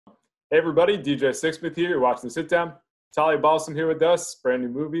Hey everybody, DJ Sixsmith here. You're watching The Sit Down. Talia Balsam here with us. Brand new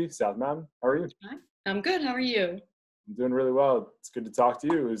movie, South Mountain. How are you? Hi, I'm good. How are you? I'm doing really well. It's good to talk to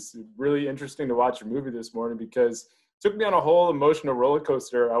you. It was really interesting to watch your movie this morning because it took me on a whole emotional roller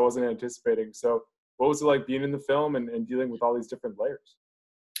coaster I wasn't anticipating. So what was it like being in the film and dealing with all these different layers?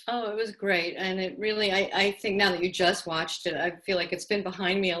 Oh, it was great. And it really, I think now that you just watched it, I feel like it's been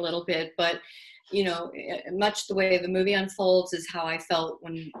behind me a little bit, but much the way the movie unfolds is how I felt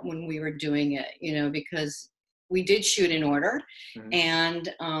when we were doing it, because we did shoot in order, Mhm.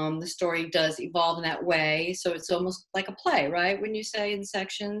 and the story does evolve in that way. So it's almost like a play, right? When you say in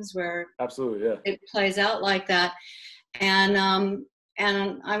sections where Absolutely, yeah. it plays out like that. And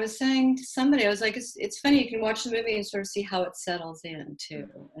I was saying to somebody, I was like, it's funny. You can watch the movie and sort of see how it settles in too,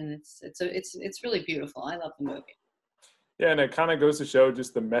 and it's really beautiful. I love the movie. Yeah, and it kind of goes to show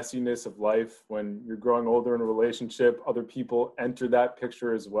just the messiness of life when you're growing older in a relationship. Other people enter that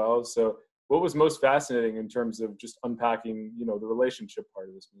picture as well. So what was most fascinating in terms of just unpacking, the relationship part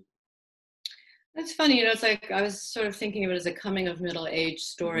of this movie? That's funny. It's like I was sort of thinking of it as a coming of middle age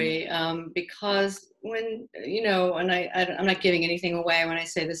Hmm. story, because when and I'm not giving anything away when I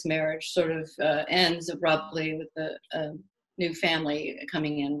say this marriage sort of ends abruptly with the new family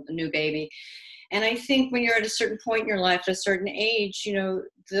coming in, a new baby. And I think when you're at a certain point in your life, at a certain age,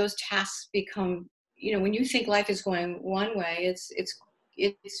 those tasks become, when you think life is going one way,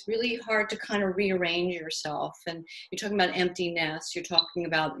 it's really hard to kind of rearrange yourself. And you're talking about empty nest, you're talking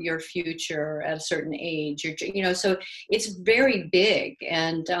about your future at a certain age, so it's very big.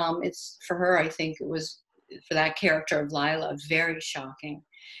 And it's, for her, I think it was, for that character of Lila, very shocking,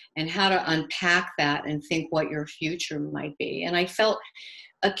 and how to unpack that and think what your future might be. And I felt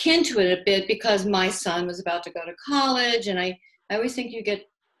akin to it a bit because my son was about to go to college, and I always think you get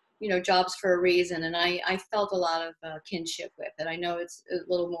jobs for a reason, and I felt a lot of kinship with it. I know it's a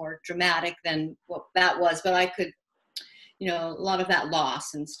little more dramatic than what that was, but I could, a lot of that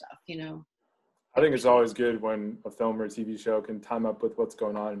loss and stuff. I think it's always good when a film or a TV show can time up with what's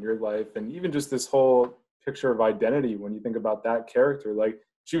going on in your life. And even just this whole picture of identity, when you think about that character, like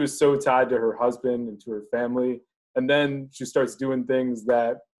she was so tied to her husband and to her family. And then she starts doing things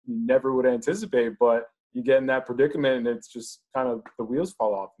that you never would anticipate, but you get in that predicament and it's just kind of the wheels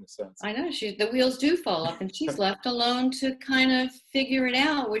fall off in a sense. I know the wheels do fall off, and she's left alone to kind of figure it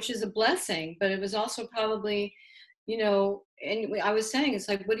out, which is a blessing. But it was also probably, and I was saying, it's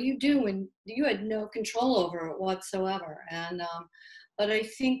like, what do you do when you had no control over it whatsoever? And but I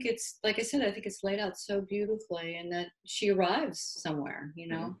think it's, like I said, I think it's laid out so beautifully, and that she arrives somewhere,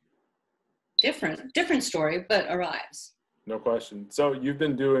 Mhm. different story, but arrives. No question. So you've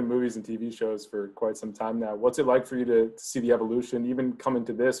been doing movies and TV shows for quite some time now. What's it like for you to see the evolution, even coming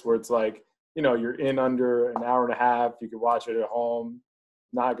to this, where it's like, you're in under an hour and a half, you could watch it at home,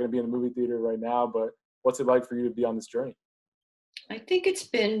 not going to be in the movie theater right now, but what's it like for you to be on this journey? I think it's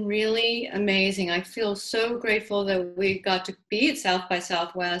been really amazing. I feel so grateful that we got to be at South by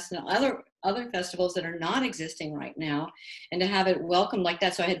Southwest and other festivals that are not existing right now, and to have it welcomed like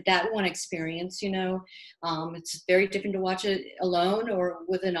that. So I had that one experience. It's very different to watch it alone or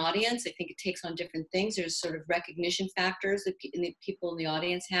with an audience. I think it takes on different things. There's sort of recognition factors that the people in the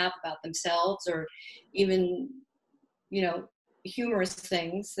audience have about themselves, or even you know humorous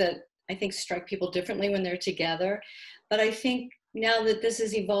things that I think strike people differently when they're together. But I think now that this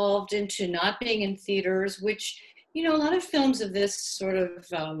has evolved into not being in theaters, which, a lot of films of this sort of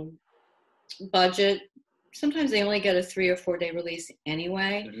budget, sometimes they only get a 3 or 4 day release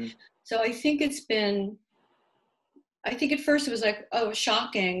anyway. Hmm. So I think at first it was like, oh,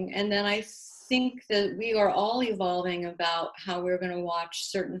 shocking. And then I think that we are all evolving about how we're going to watch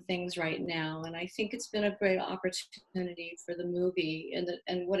certain things right now. And I think it's been a great opportunity for the movie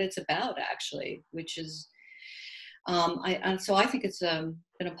and what it's about, actually, which is, and so I think it's been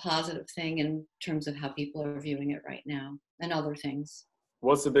a positive thing in terms of how people are viewing it right now and other things.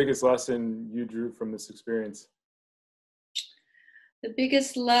 What's the biggest lesson you drew from this experience? The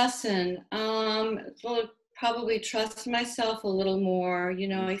biggest lesson, well, probably trust myself a little more.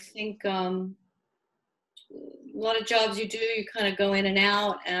 I think a lot of jobs you do, you kind of go in and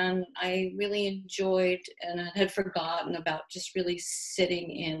out, and I really enjoyed, and I had forgotten about just really sitting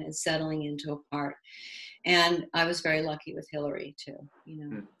in and settling into a part. And I was very lucky with Hillary too.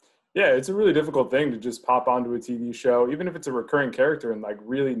 Hmm. Yeah, it's a really difficult thing to just pop onto a TV show, even if it's a recurring character and like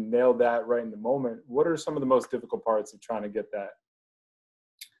really nail that right in the moment. What are some of the most difficult parts of trying to get that?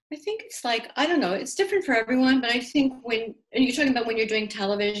 I think it's like, I don't know, it's different for everyone, but I think and you're talking about when you're doing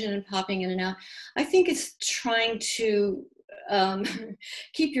television and popping in and out, I think it's trying to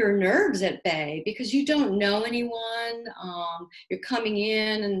keep your nerves at bay because you don't know anyone. You're coming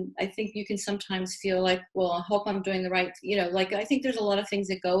in, and I think you can sometimes feel like, well, I hope I'm doing the right, like I think there's a lot of things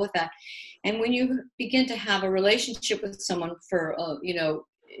that go with that. And when you begin to have a relationship with someone for,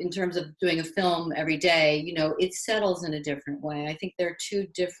 in terms of doing a film every day, it settles in a different way. I think there are two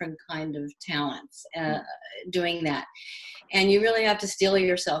different kind of talents doing that. And you really have to steel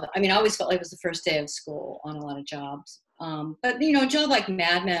yourself. I mean, I always felt like it was the first day of school on a lot of jobs. But, a job like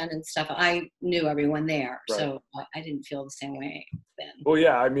Mad Men and stuff, I knew everyone there. Right. So I didn't feel the same way then. Well,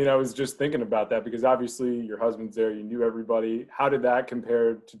 yeah, I mean, I was just thinking about that because obviously your husband's there, you knew everybody. How did that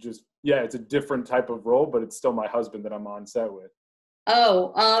compare to just, it's a different type of role, but it's still my husband that I'm on set with.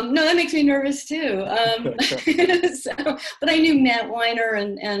 Oh, no, that makes me nervous too. But I knew Matt Weiner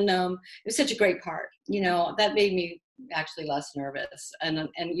and it was such a great part, that made me actually less nervous. And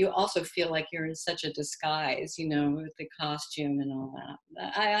you also feel like you're in such a disguise, with the costume and all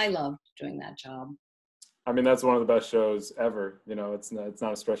that. I loved doing that job. I mean, that's one of the best shows ever. It's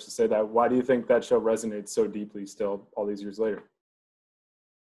not a stretch to say that. Why do you think that show resonates so deeply still all these years later?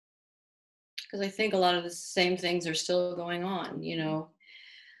 Because I think a lot of the same things are still going on,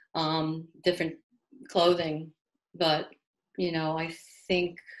 different clothing. But, I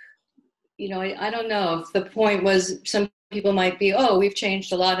think, I don't know if the point was some people might be, oh, we've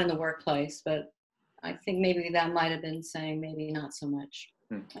changed a lot in the workplace. But I think maybe that might have been saying maybe not so much.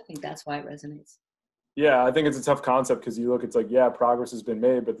 I think that's why it resonates. Yeah, I think it's a tough concept because you look, it's like, progress has been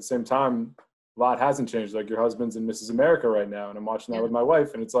made. But at the same time, a lot hasn't changed. Like your husband's in Mrs. America right now. And I'm watching that with my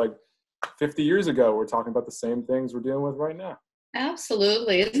wife. And it's like, 50 years ago, we're talking about the same things we're dealing with right now.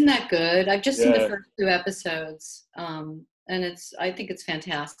 Absolutely. Isn't that good? I've just seen the first 2 episodes. And I think it's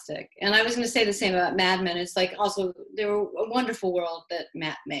fantastic. And I was going to say the same about Mad Men. It's like also, they were a wonderful world that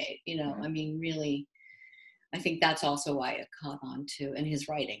Matt made, I mean, really, I think that's also why it caught on too in his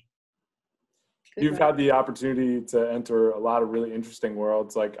writing. You've had the opportunity to enter a lot of really interesting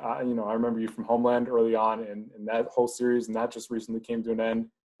worlds. Like, I remember you from Homeland early on and that whole series, and that just recently came to an end.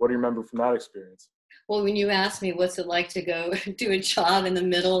 What do you remember from that experience? Well, when you asked me what's it like to go do a job in the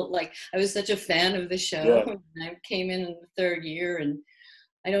middle, like I was such a fan of the show. Yeah. I came in the 3rd year and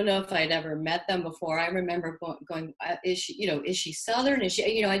I don't know if I'd ever met them before. I remember going, is she Southern? Is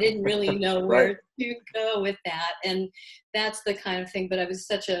she, I didn't really know where to go with that. And that's the kind of thing, but I was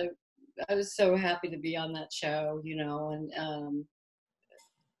so happy to be on that show, and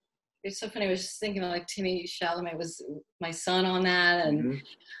it's so funny. I was just thinking like Timmy Chalamet was my son on that. And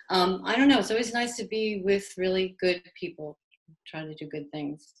I don't know. It's always nice to be with really good people trying to do good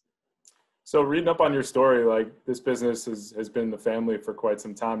things. So reading up on your story, like this business has been the family for quite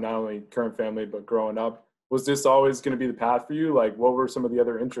some time, not only current family, but growing up. Was this always going to be the path for you? Like what were some of the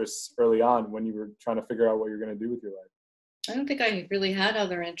other interests early on when you were trying to figure out what you're going to do with your life? I don't think I really had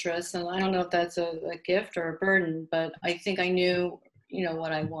other interests. And I don't know if that's a gift or a burden, but I think I knew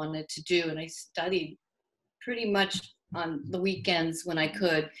what I wanted to do. And I studied pretty much on the weekends when I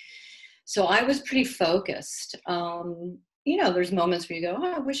could. So I was pretty focused. There's moments where you go,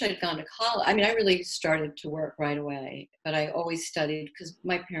 oh, I wish I'd gone to college. I mean, I really started to work right away, but I always studied because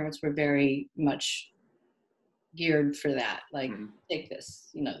my parents were very much geared for that. Like, take this,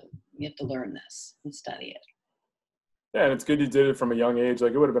 you have to learn this and study it. Yeah, and it's good you did it from a young age.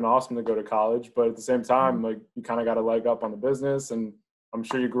 Like, it would have been awesome to go to college, but at the same time, like, you kind of got a leg up on the business, and I'm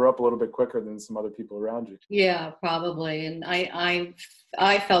sure you grew up a little bit quicker than some other people around you. Yeah, probably. And I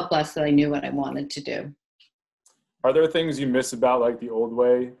felt blessed that I knew what I wanted to do. Are there things you miss about like the old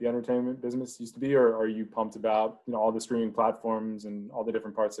way the entertainment business used to be, or are you pumped about, all the streaming platforms and all the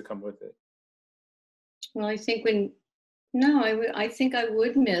different parts that come with it? Well, I think I think I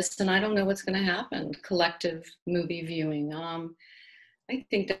would miss, and I don't know what's going to happen, collective movie viewing. I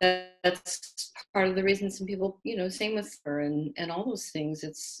think that's part of the reason some people, same with her and all those things.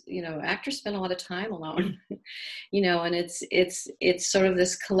 It's, actors spend a lot of time alone, and it's sort of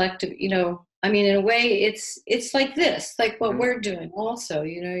this collective, I mean, in a way it's like this, like what we're doing also,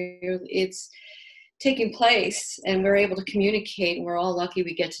 it's taking place and we're able to communicate and we're all lucky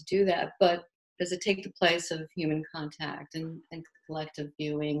we get to do that. But does it take the place of human contact and collective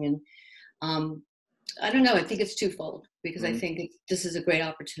viewing? And I don't know. I think it's twofold because I think this is a great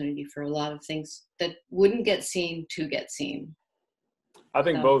opportunity for a lot of things that wouldn't get seen to get seen. I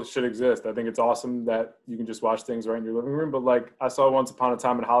think both should exist. I think it's awesome that you can just watch things right in your living room. But like I saw Once Upon a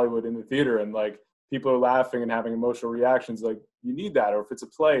Time in Hollywood in the theater, and like people are laughing and having emotional reactions. Like you need that, or if it's a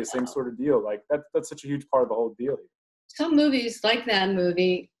play, same sort of deal. Like that's such a huge part of the whole deal. Some movies, like that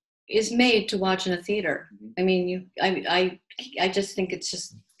movie, is made to watch in a theater. I mean, I just think it's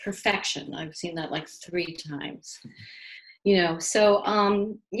just perfection. I've seen that like 3 times. you know, so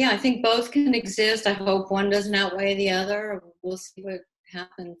yeah, I think both can exist. I hope one doesn't outweigh the other. We'll see what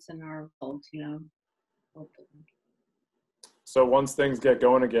happens in our world, you know. Hopefully. So once things get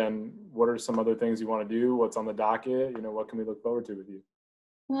going again, what are some other things you want to do? What's on the docket? You know, what can we look forward to with you?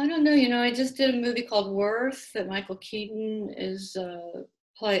 Well, I don't know. You know, I just did a movie called Worth that Michael Keaton is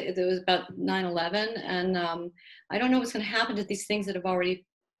play. That was about 9/11, and I don't know what's going to happen to these things that have already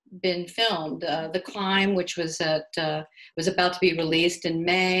been filmed. The Climb, which was about to be released in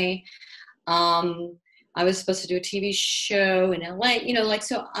May. Um, I was supposed to do a TV show in LA. You know, like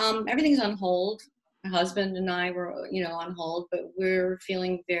so. Everything's on hold. My husband and I were, you know, on hold, but we're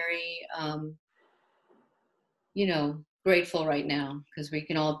feeling very, you know, grateful right now because we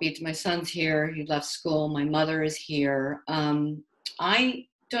can all be. My son's here. He left school. My mother is here. I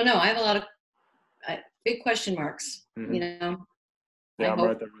don't know. I have a lot of big question marks. Mm-hmm. You know. I Yeah, I'm hope.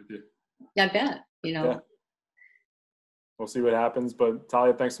 right there with you. I bet. You know. Yeah. We'll see what happens. But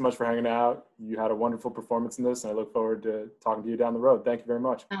Talia, thanks so much for hanging out. You had a wonderful performance in this, and I look forward to talking to you down the road. Thank you very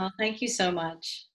much. Oh, thank you so much.